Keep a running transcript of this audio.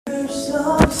curse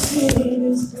of sin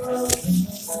is broken.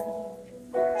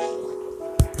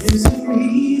 There's a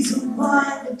reason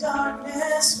why the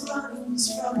darkness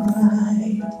runs from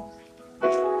light.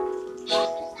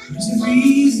 There's a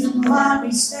reason why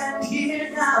we stand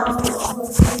here now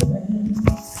forgiven.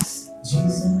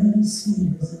 Jesus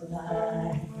is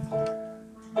alive.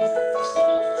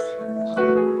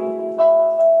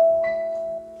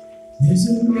 There's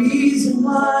a reason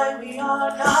why we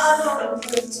are not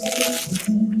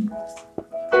overtaken.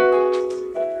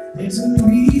 There's a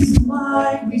reason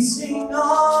why we sing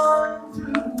on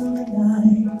through the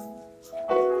night.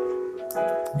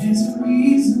 There's a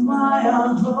reason why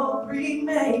our hope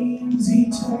remains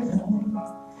eternal.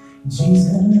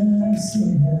 Jesus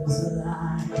is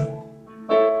alive.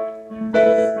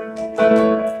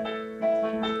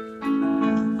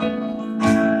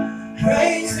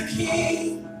 Praise the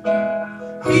King,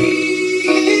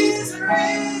 He is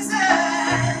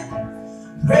risen.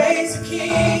 Praise the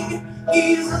King,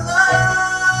 He's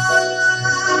alive.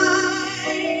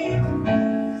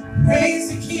 Praise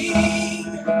the King,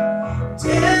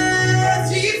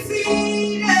 death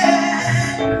defeated.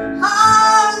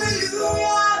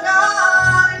 Hallelujah,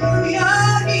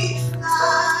 hallelujah, He's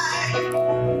alive.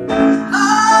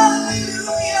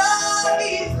 Hallelujah,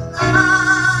 He's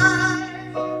alive.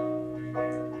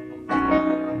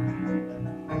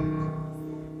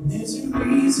 There's a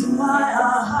reason why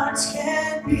our hearts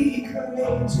can't be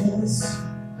courageous.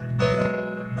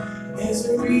 There's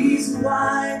a reason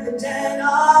why the dead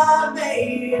are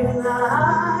made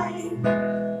alive.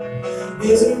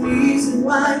 There's a reason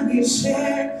why we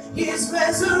share His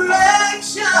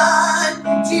resurrection.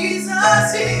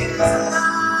 Jesus is alive.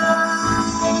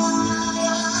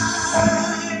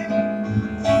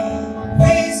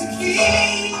 Praise the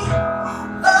King,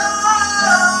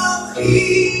 oh,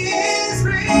 He is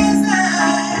risen.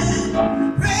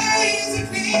 Praise the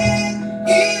King,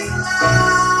 He's alive.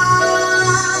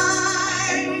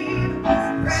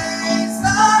 Praise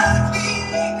the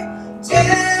King,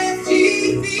 death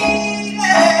defeated.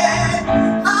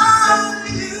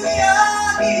 Hallelujah,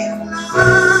 He's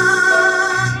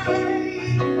alive.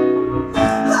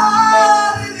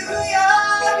 Hallelujah,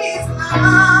 He's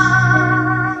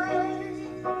alive.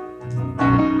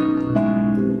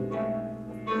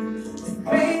 The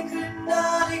grave could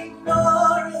not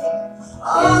ignore it.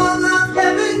 All of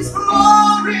heaven's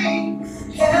glory.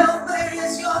 Hell, where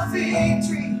is your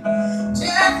victory?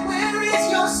 Death, where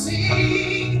is your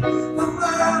sting? The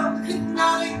world could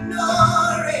not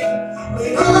ignore it.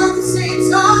 When all the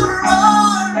saints are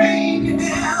roaring.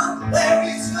 Hell, where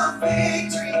is your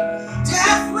victory?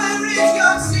 Death, where is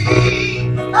your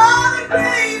sting? All the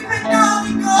grave could not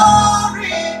ignore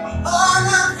it. All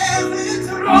of heaven's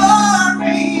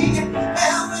roaring.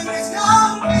 Hell, where is your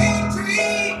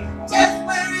victory? Death,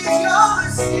 where is your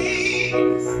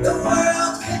sting? The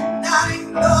world cannot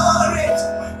ignore it.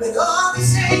 With all the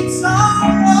saints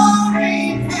are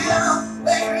roaring. Hell,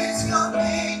 where is your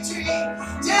victory?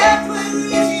 Death, where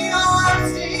is your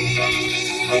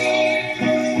sting?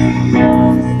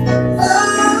 Oh,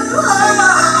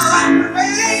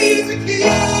 praise the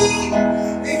King,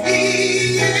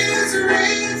 He is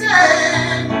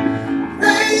risen.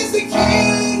 Praise the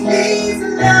King, He's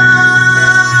alive.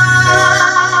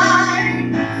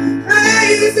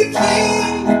 Praise the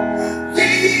King,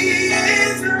 He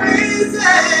is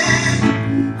risen.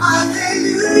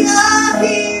 Hallelujah,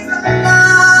 He's alive.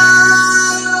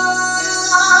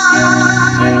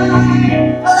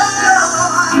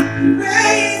 Oh,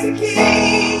 praise the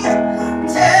King,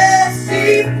 death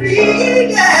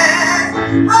defeated.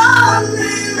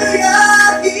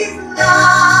 Hallelujah, He's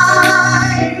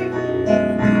alive.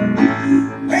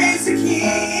 Praise the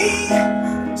King,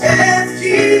 death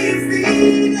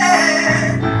defeated.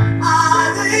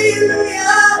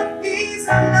 Hallelujah, He's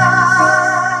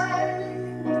alive.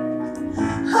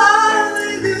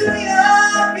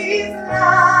 Hallelujah, He's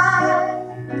alive.